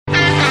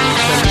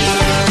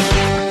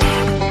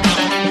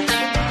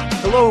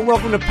Hello and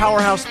welcome to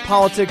Powerhouse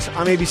Politics.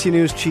 I'm ABC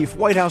News Chief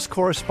White House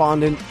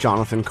Correspondent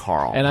Jonathan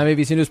Karl. And I'm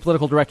ABC News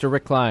Political Director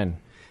Rick Klein.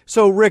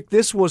 So, Rick,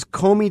 this was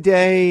Comey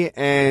Day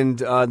and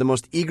the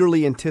most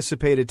eagerly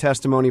anticipated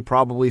testimony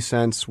probably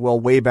since, well,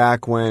 way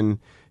back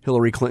when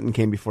Hillary Clinton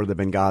came before the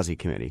Benghazi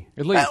Committee.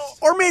 At least.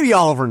 Or maybe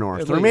Oliver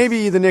North, or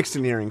maybe the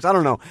Nixon hearings. I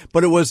don't know.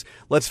 But it was,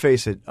 let's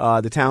face it,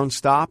 the town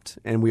stopped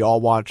and we all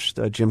watched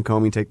Jim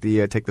Comey take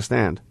the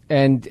stand.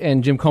 And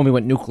Jim Comey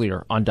went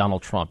nuclear on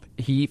Donald Trump.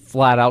 He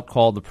flat out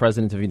called the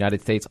President of the United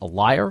States a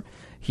liar.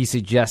 He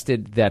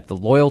suggested that the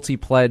loyalty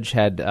pledge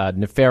had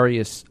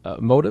nefarious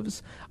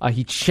motives.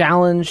 He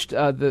challenged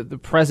the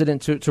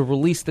president to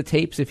release the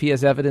tapes if he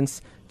has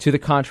evidence to the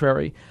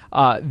contrary.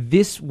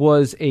 This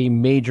was a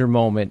major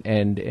moment,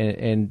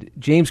 and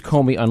James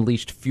Comey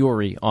unleashed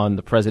fury on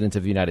the President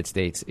of the United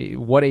States.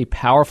 What a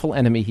powerful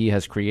enemy he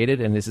has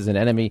created, and this is an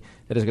enemy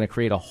that is going to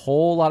create a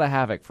whole lot of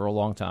havoc for a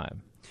long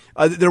time.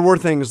 There were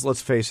things,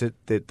 let's face it,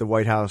 that the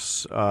White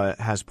House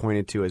has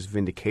pointed to as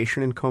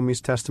vindication in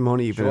Comey's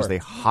testimony, even as they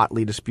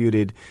hotly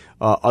disputed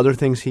other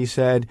things he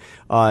said.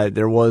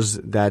 There was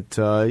that,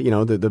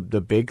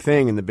 the big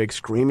thing and the big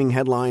screaming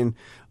headline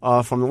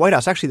from the White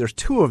House. Actually, there's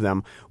two of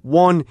them.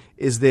 One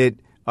is that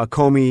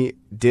Comey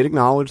did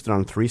acknowledge that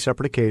on 3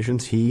 separate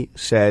occasions he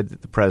said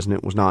that the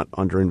president was not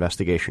under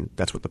investigation.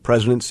 That's what the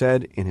president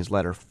said in his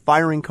letter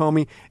firing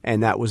Comey,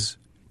 and that was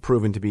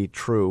proven to be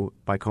true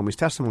by Comey's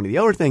testimony. The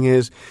other thing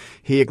is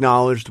he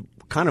acknowledged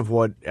kind of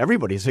what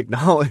everybody's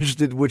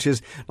acknowledged, which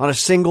is not a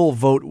single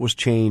vote was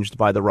changed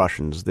by the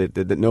Russians,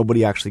 that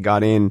nobody actually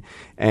got in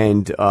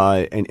and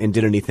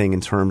did anything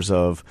in terms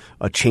of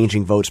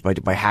changing votes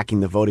by hacking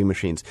the voting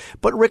machines.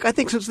 But, Rick, I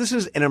think since this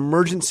is an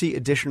emergency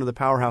edition of the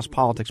Powerhouse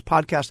Politics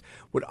podcast,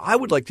 what I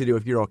would like to do,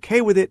 if you're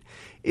okay with it,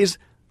 is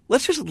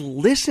let's just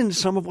listen to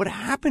some of what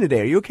happened today.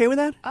 Are you okay with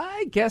that?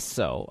 I guess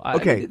so.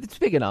 Okay. It's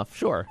big enough,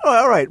 sure.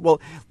 All right. Well,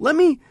 let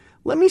me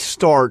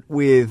start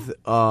with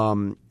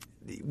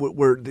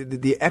where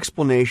the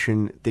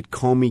explanation that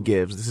Comey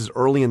gives. This is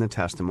early in the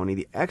testimony.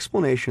 The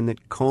explanation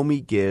that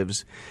Comey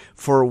gives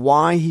for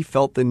why he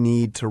felt the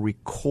need to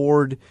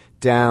record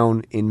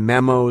down in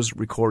memos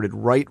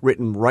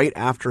written right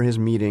after his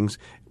meetings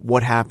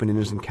what happened in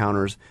his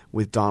encounters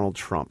with Donald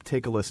Trump.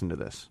 Take a listen to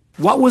this.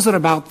 What was it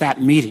about that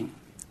meeting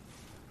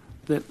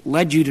that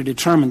led you to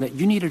determine that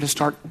you needed to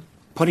start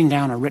putting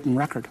down a written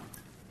record?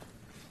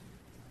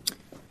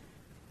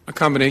 A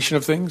combination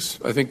of things.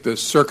 I think the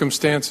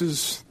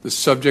circumstances, the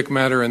subject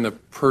matter, and the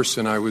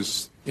person I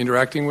was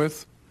interacting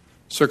with.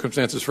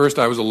 Circumstances first,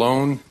 I was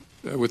alone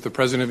with the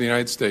President of the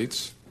United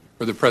States,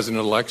 or the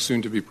President-elect,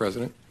 soon to be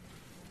President.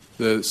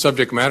 The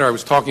subject matter, I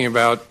was talking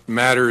about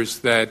matters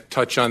that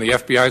touch on the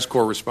FBI's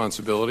core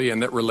responsibility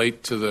and that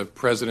relate to the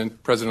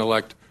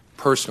President-elect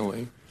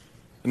personally.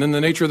 And then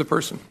the nature of the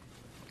person.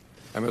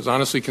 I was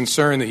honestly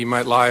concerned that he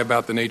might lie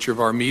about the nature of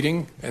our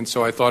meeting, and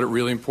so I thought it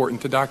really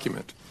important to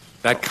document.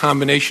 That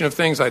combination of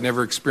things I'd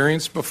never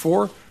experienced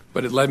before,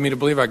 but it led me to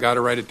believe I got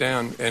to write it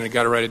down, and I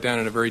got to write it down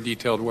in a very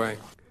detailed way.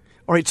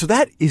 All right, so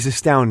that is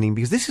astounding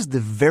because this is the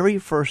very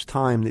first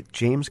time that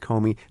James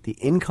Comey, the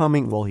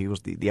incoming, well, he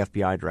was the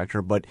FBI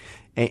director, but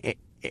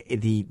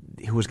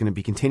who was going to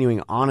be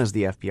continuing on as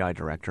the FBI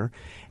director,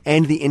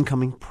 and the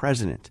incoming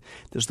president.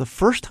 This is the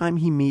first time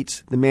he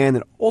meets the man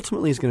that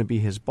ultimately is going to be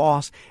his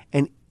boss,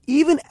 and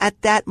even at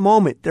that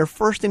moment, their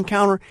first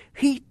encounter,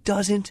 he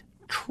doesn't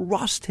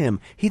trust him.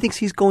 He thinks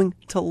he's going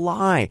to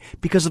lie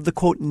because of the,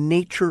 quote,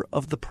 nature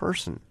of the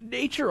person.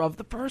 Nature of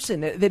the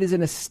person. That is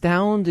an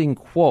astounding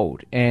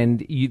quote,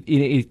 and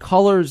it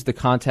colors the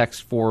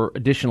context for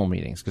additional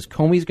meetings because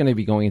Comey's going to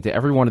be going into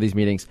every one of these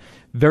meetings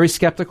very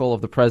skeptical of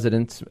the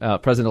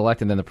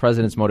president-elect and then the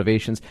president's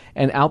motivations,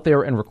 and out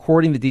there and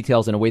recording the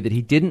details in a way that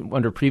he didn't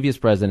under previous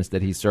presidents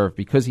that he served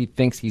because he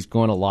thinks he's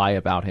going to lie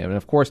about him. And,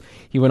 of course,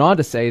 he went on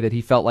to say that he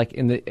felt like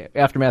in the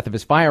aftermath of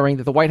his firing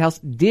that the White House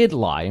did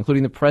lie,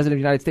 including the president of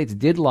the United States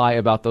did lie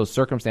about those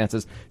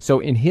circumstances.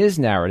 So in his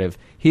narrative,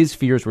 his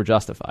fears were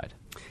justified.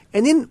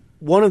 And then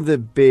one of the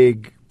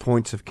big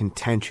points of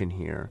contention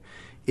here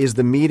is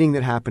the meeting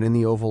that happened in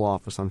the Oval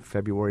Office on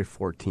February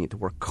 14th,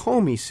 where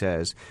Comey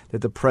says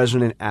that the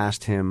president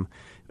asked him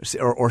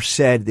or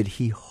said that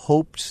he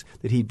hopes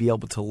that he'd be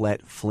able to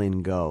let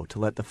Flynn go, to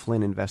let the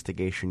Flynn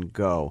investigation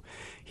go.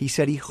 He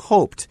said he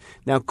hoped.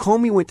 Now,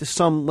 Comey went to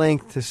some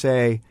length to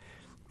say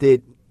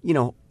that,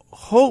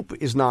 hope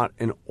is not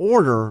an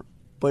order,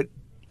 but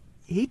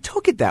he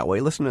took it that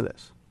way. Listen to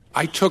this.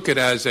 I took it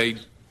as a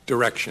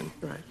direction.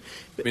 Right.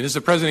 I mean, this is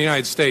the President of the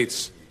United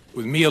States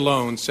with me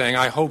alone saying,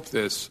 I hope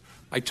this.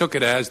 I took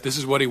it as this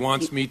is what he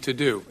wants me to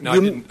do. Now, I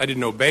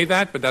didn't obey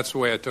that, but that's the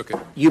way I took it.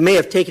 You may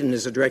have taken it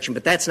as a direction,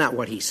 but that's not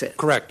what he said.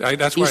 Correct.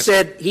 That's he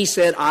why he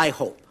said, I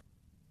hope.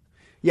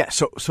 Yeah,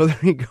 so there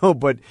you go.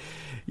 But,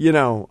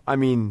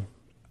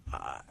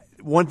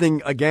 one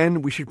thing,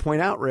 again, we should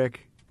point out,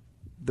 Rick,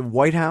 the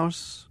White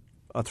House,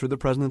 through the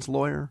president's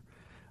lawyer,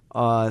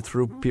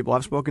 through people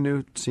I've spoken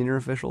to, senior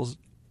officials,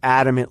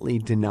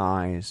 adamantly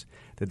denies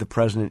that the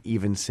president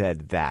even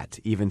said,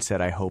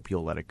 I hope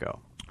you'll let it go.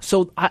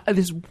 So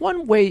there's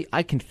one way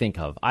I can think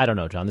of. I don't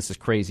know, John, this is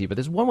crazy, but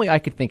there's one way I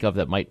could think of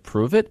that might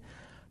prove it.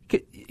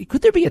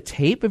 Could there be a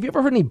tape? Have you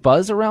ever heard any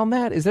buzz around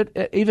that? Is there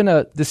even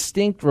a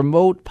distinct,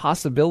 remote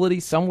possibility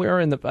somewhere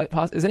in the?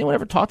 Has anyone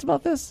ever talked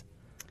about this?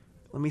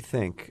 Let me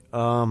think.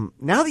 Now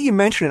that you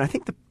mention it, I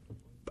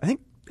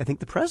think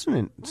the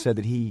president said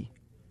that he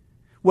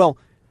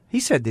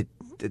said that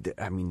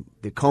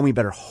Comey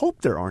better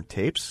hope there aren't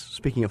tapes.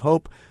 Speaking of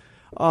hope,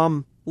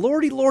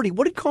 Lordy,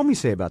 what did Comey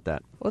say about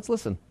that? Let's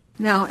listen.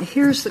 Now,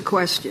 here's the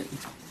question.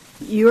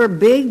 You're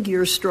big,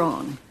 you're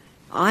strong.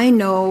 I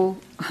know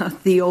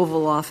the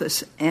Oval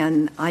Office,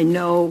 and I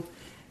know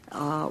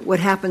what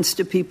happens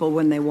to people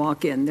when they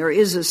walk in. There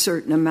is a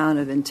certain amount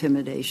of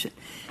intimidation.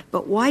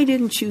 But why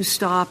didn't you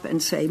stop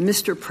and say,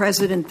 Mr.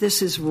 President,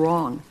 this is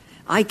wrong.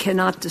 I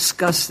cannot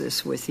discuss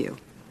this with you?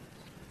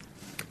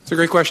 It's a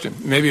great question.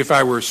 Maybe if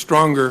I were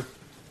stronger,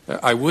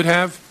 I would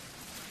have.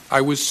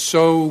 I was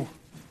so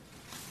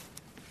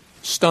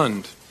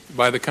stunned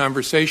by the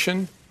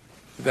conversation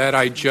that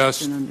I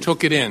just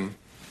took it in.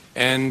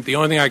 And the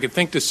only thing I could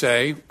think to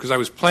say, because I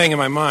was playing in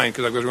my mind,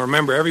 because I was going to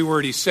remember every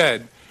word he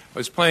said, I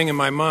was playing in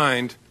my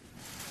mind,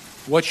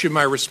 what should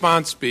my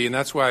response be? And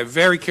that's why I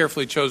very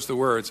carefully chose the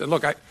words. And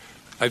look,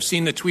 I've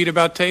seen the tweet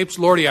about tapes.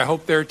 Lordy, I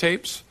hope there are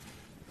tapes.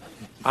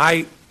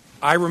 I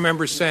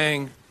remember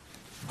saying,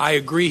 I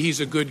agree he's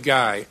a good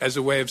guy, as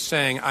a way of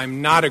saying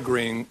I'm not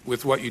agreeing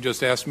with what you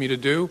just asked me to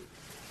do.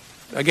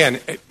 Again,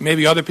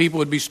 maybe other people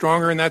would be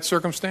stronger in that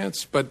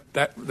circumstance, but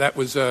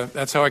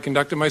that's how I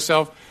conducted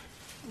myself.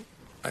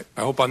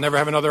 I hope I'll never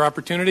have another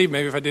opportunity.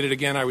 Maybe if I did it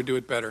again, I would do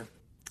it better.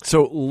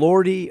 So,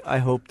 Lordy, I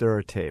hope there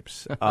are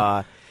tapes.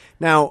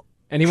 Now,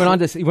 and he went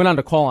on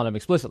to call on him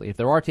explicitly. If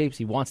there are tapes,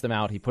 he wants them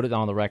out. He put it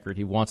on the record.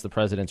 He wants the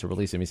president to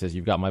release them. He says,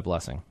 "You've got my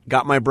blessing."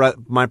 Got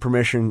my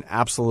permission,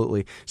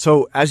 absolutely.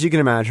 So, as you can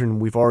imagine,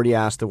 we've already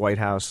asked the White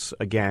House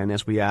again,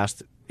 as we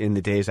asked in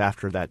the days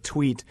after that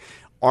tweet.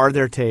 Are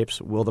there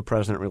tapes? Will the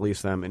president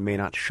release them? It may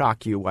not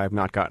shock you. I have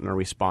not gotten a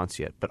response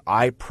yet. But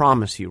I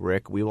promise you,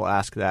 Rick, we will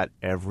ask that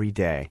every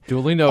day.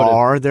 Duly noted.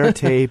 Are there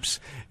tapes,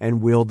 and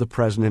will the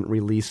president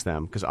release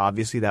them? Because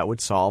obviously that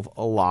would solve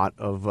a lot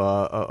of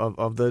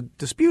the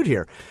dispute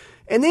here.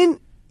 And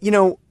then,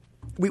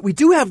 we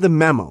do have the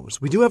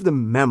memos. We do have the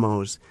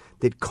memos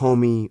that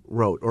Comey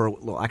wrote. Or,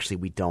 well, actually,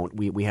 we don't.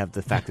 We have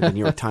the fact that the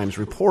New York Times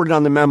reported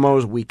on the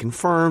memos. We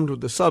confirmed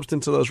with the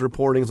substance of those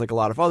reportings, like a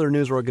lot of other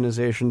news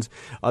organizations.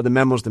 The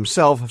memos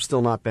themselves have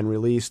still not been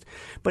released.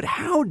 But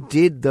how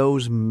did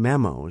those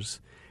memos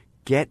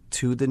get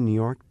to the New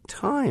York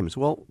Times?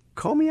 Well,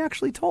 Comey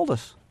actually told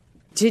us.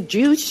 Did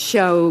you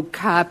show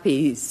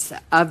copies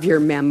of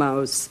your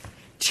memos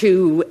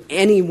to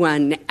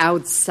anyone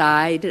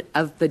outside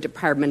of the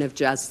Department of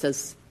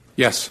Justice?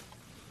 Yes.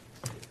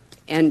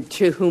 And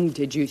to whom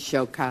did you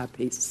show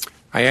copies?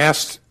 I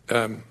asked,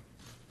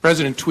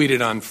 President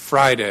tweeted on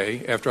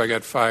Friday after I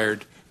got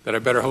fired that I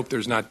better hope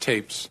there's not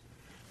tapes.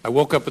 I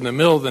woke up in the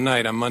middle of the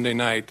night on Monday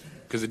night,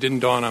 because it didn't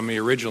dawn on me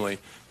originally,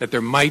 that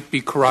there might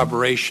be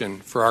corroboration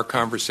for our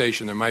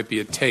conversation. There might be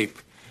a tape.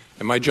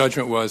 And my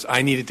judgment was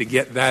I needed to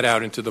get that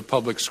out into the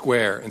public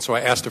square. And so I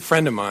asked a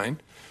friend of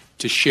mine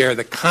to share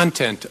the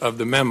content of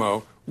the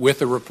memo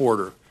with a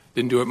reporter.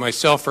 Didn't do it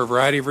myself for a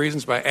variety of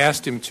reasons, but I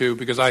asked him to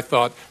because I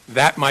thought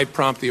that might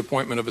prompt the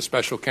appointment of a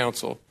special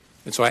counsel.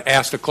 And so I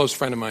asked a close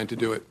friend of mine to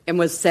do it. And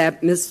was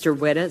that Mr.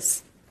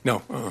 Wittes?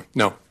 No,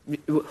 no.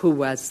 Who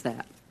was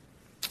that?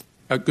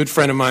 A good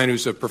friend of mine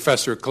who's a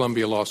professor at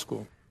Columbia Law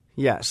School.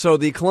 Yeah, so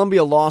the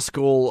Columbia Law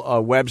School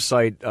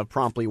website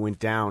promptly went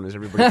down as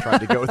everybody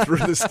tried to go through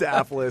the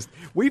staff list.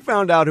 We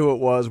found out who it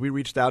was. We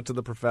reached out to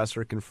the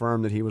professor,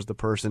 confirmed that he was the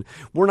person.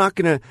 We're not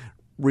going to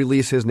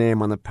release his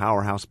name on the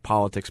Powerhouse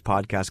Politics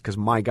podcast because,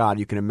 my God,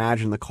 you can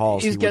imagine the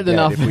calls he would get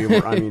if we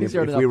were. I mean, if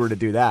we were to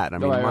do that. I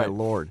mean, my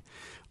Lord.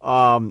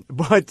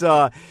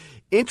 But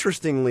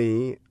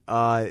interestingly,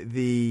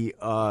 the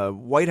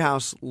White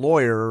House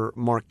lawyer,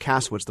 Mark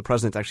Kasowitz, the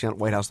president's actually not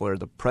White House lawyer,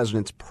 the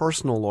president's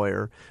personal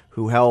lawyer,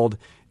 who held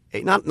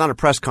not a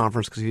press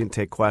conference because he didn't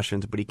take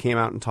questions, but he came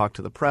out and talked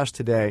to the press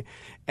today,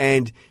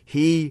 and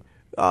he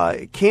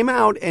came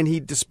out and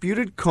he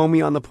disputed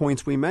Comey on the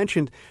points we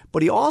mentioned,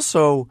 but he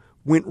also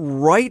went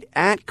right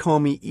at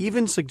Comey,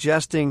 even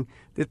suggesting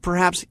that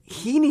perhaps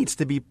he needs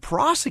to be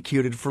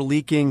prosecuted for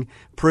leaking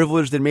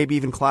privileged and maybe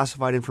even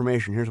classified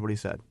information. Here's what he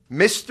said.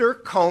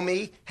 Mr.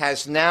 Comey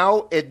has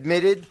now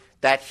admitted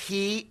that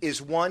he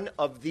is one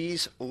of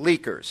these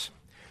leakers.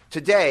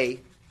 Today,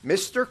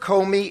 Mr.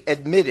 Comey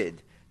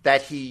admitted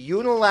that he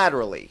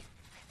unilaterally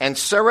and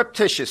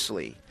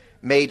surreptitiously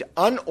made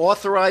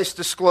unauthorized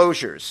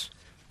disclosures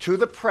to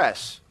the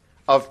press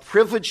of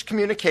privileged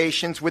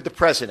communications with the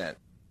president.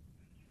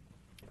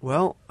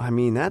 Well, I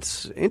mean,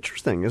 that's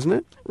interesting, isn't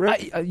it,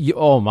 Rick?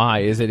 Oh, my,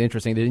 is it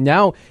interesting.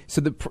 Now,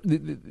 so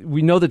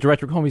we know that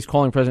Director Comey's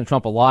calling President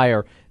Trump a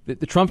liar.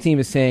 The Trump team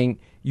is saying,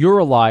 you're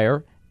a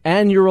liar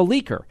and you're a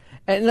leaker.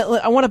 And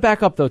I want to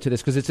back up, though, to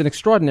this because it's an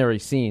extraordinary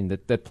scene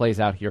that plays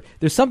out here.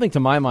 There's something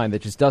to my mind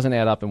that just doesn't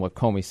add up in what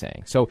Comey's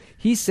saying. So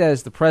he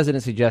says the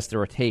president suggests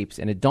there are tapes,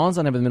 and it dawns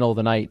on him in the middle of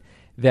the night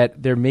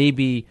that there may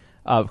be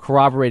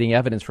corroborating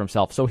evidence for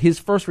himself. So his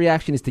first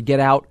reaction is to get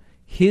out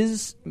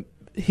his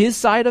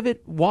side of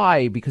it.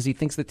 Why? Because he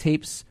thinks the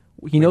tapes.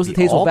 He knows the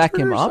tapes will back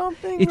him up.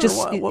 It just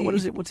what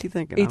is it? What's he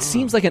thinking? It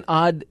seems like an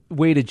odd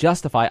way to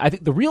justify. I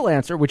think the real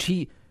answer, which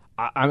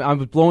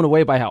I'm blown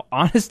away by how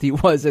honest he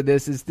was in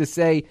this, is to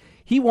say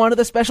he wanted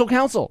a special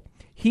counsel.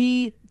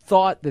 He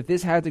thought that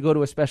this had to go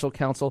to a special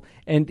counsel,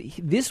 and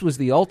this was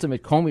the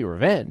ultimate Comey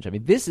revenge. I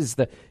mean, this is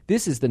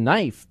the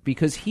knife,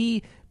 because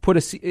he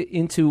put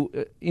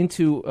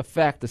into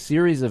effect a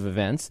series of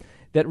events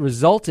that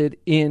resulted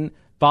in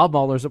Bob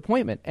Mueller's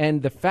appointment.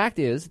 And the fact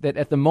is that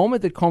at the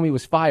moment that Comey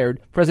was fired,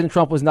 President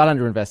Trump was not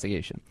under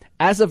investigation.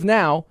 As of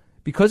now,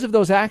 because of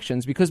those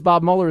actions, because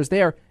Bob Mueller is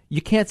there,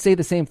 you can't say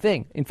the same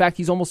thing. In fact,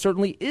 he's almost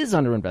certainly is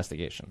under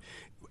investigation.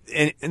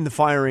 And the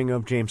firing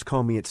of James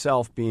Comey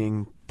itself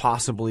being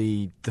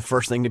possibly the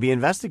first thing to be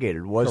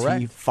investigated. Was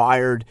Correct. He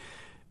fired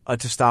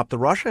to stop the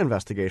Russia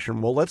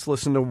investigation? Well, let's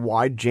listen to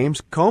why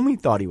James Comey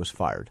thought he was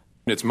fired.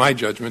 It's my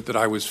judgment that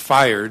I was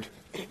fired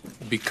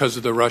because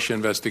of the Russia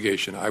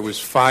investigation. I was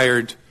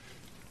fired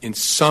in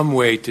some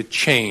way to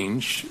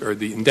change, or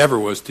the endeavor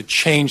was to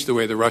change the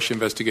way the Russia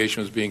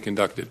investigation was being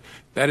conducted.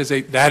 That is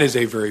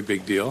a very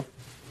big deal,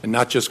 and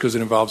not just because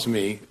it involves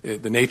me.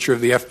 The nature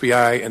of the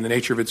FBI and the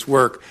nature of its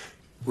work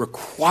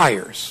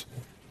requires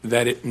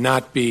that it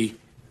not be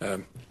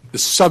the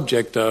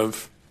subject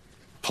of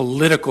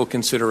political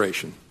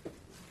consideration.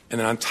 And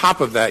then on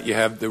top of that, you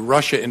have the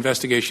Russia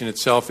investigation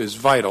itself is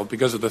vital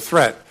because of the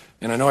threat.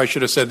 And I know I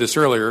should have said this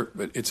earlier,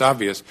 but it's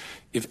obvious.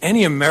 If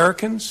any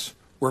Americans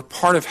were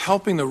part of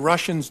helping the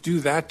Russians do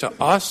that to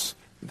us,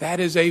 that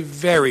is a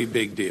very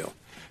big deal.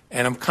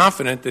 And I'm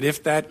confident that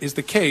if that is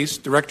the case,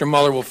 Director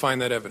Mueller will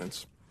find that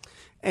evidence.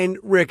 And,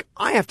 Rick,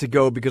 I have to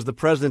go because the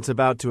president's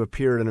about to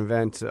appear at an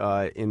event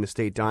in the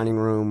state dining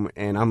room,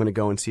 and I'm going to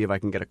go and see if I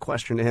can get a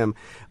question to him.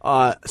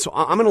 So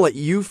I'm going to let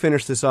you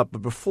finish this up.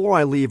 But before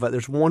I leave,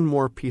 there's one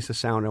more piece of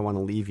sound I want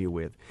to leave you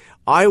with.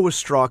 I was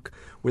struck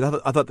with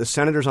I thought the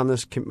senators on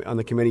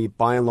the committee,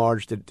 by and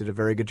large, did a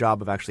very good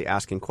job of actually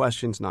asking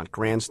questions, not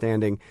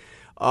grandstanding.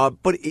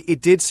 But it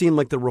did seem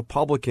like the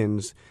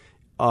Republicans,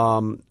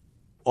 although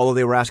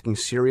they were asking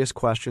serious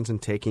questions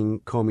and taking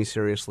Comey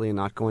seriously and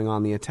not going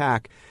on the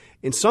attack,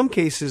 in some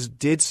cases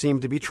did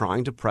seem to be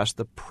trying to press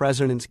the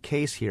president's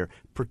case here,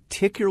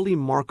 particularly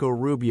Marco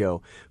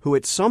Rubio, who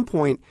at some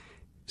point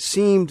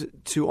seemed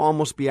to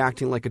almost be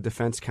acting like a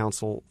defense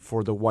counsel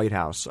for the White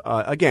House.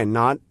 Again,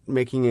 not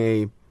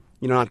making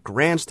not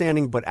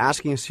grandstanding, but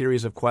asking a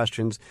series of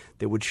questions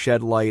that would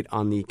shed light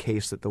on the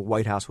case that the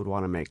White House would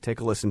want to make. Take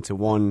a listen to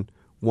one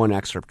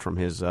excerpt from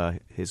his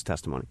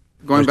testimony.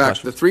 Going back,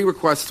 the three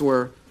requests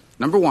were,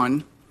 number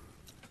one,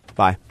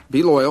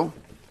 be loyal.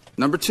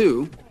 Number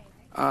two,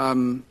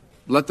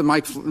 let the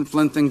Mike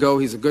Flynn thing go.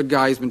 He's a good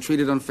guy. He's been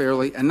treated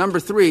unfairly. And number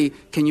three,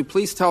 can you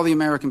please tell the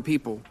American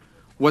people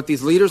what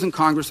these leaders in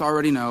Congress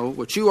already know,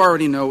 what you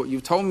already know, what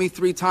you've told me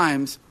 3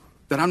 times,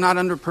 that I'm not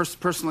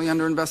personally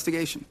under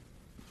investigation?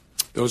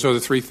 Those are the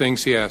 3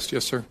 things he asked.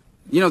 Yes, sir.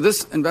 You know,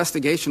 this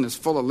investigation is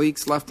full of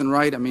leaks left and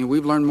right. I mean,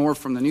 we've learned more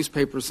from the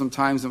newspapers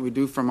sometimes than we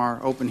do from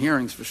our open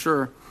hearings, for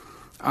sure.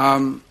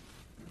 You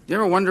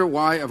ever wonder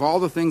why, of all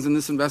the things in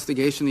this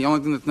investigation, the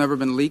only thing that's never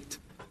been leaked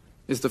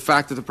is the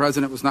fact that the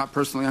president was not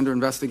personally under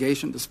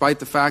investigation, despite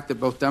the fact that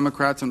both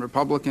Democrats and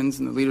Republicans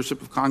and the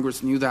leadership of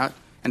Congress knew that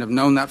and have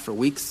known that for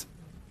weeks?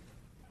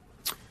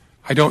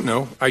 I don't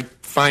know. I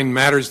find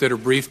matters that are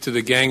briefed to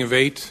the Gang of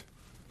 8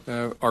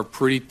 are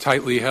pretty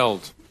tightly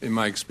held, in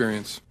my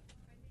experience.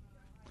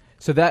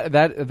 So that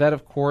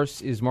of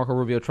course is Marco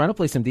Rubio trying to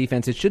play some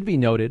defense. It should be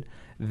noted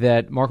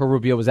that Marco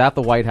Rubio was at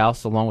the White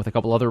House along with a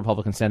couple other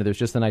Republican senators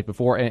just the night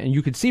before, and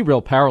you could see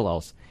real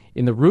parallels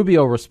in the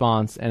Rubio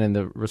response and in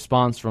the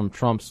response from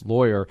Trump's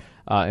lawyer.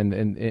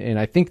 And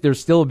I think there's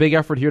still a big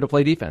effort here to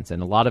play defense,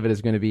 and a lot of it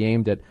is going to be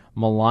aimed at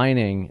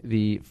maligning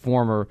the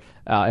former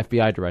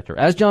FBI director.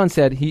 As John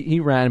said, he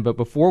ran, but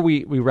before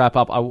we wrap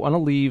up, I want to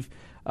leave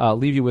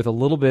you with a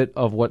little bit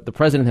of what the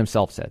president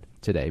himself said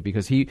today,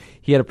 because he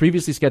had a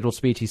previously scheduled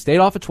speech. He stayed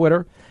off of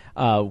Twitter,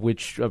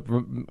 which a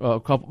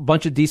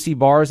bunch of D.C.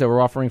 bars that were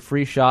offering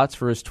free shots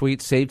for his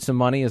tweets saved some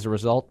money as a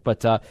result.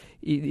 But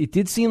it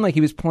did seem like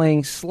he was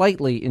playing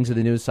slightly into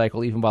the news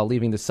cycle, even while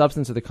leaving the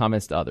substance of the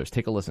comments to others.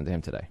 Take a listen to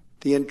him today.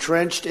 The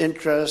entrenched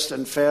interest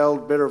and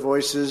failed bitter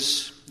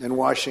voices in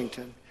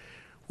Washington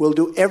will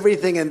do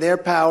everything in their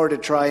power to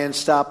try and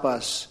stop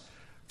us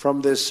from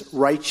this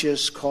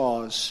righteous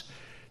cause,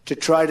 to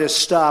try to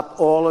stop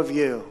all of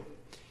you.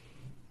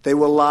 They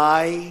will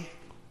lie,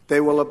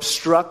 they will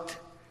obstruct,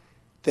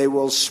 they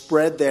will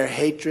spread their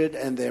hatred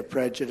and their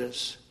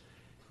prejudice.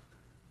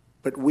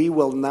 But we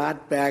will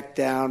not back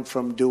down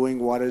from doing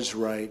what is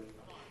right.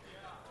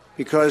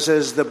 Because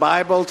as the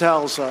Bible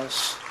tells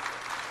us,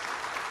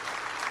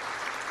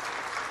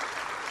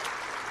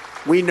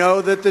 we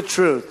know that the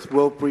truth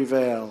will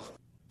prevail.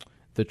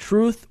 The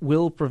truth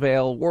will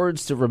prevail.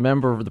 Words to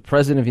remember, the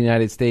President of the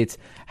United States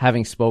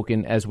having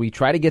spoken, as we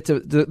try to get to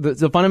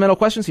the fundamental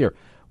questions here.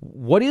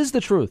 What is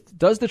the truth?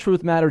 Does the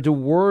truth matter? Do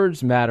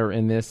words matter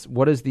in this?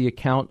 What is the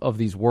account of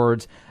these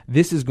words?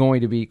 This is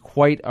going to be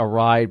quite a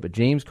ride, but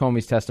James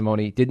Comey's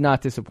testimony did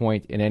not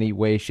disappoint in any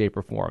way, shape,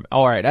 or form.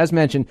 All right, as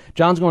mentioned,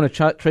 John's going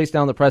to trace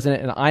down the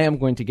president, and I am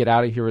going to get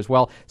out of here as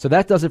well. So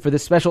that does it for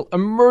this special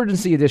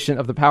emergency edition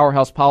of the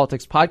Powerhouse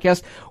Politics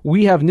podcast.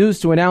 We have news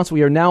to announce.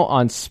 We are now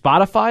on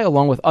Spotify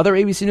along with other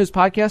ABC News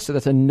podcasts, so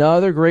that's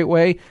another great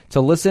way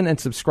to listen and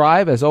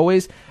subscribe. As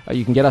always,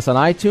 you can get us on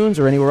iTunes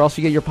or anywhere else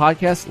you get your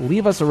podcasts.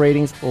 Leave us a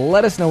ratings.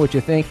 Let us know what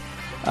you think.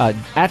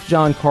 At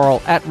John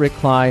Carl, at Rick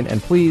Klein,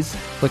 and please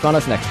click on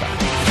us next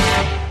time.